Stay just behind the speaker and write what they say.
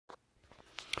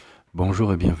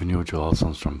Bonjour et bienvenue au Gerald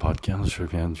Sandstrom Podcast. Je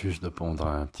viens juste de pondre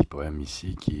un petit poème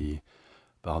ici qui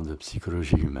parle de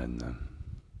psychologie humaine.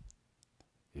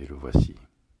 Et le voici.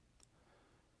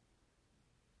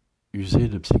 User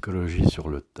de psychologie sur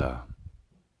le tas,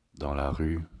 dans la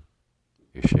rue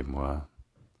et chez moi.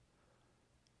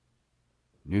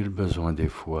 Nul besoin des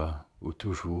fois ou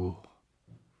toujours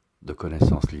de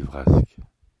connaissances livrasques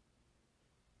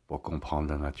pour comprendre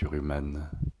la nature humaine.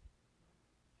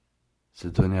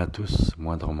 C'est donné à tous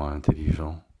moindrement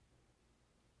intelligents,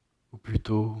 ou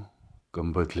plutôt,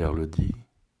 comme Baudelaire le dit,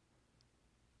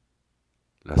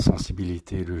 la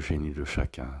sensibilité et le génie de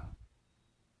chacun.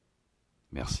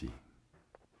 Merci.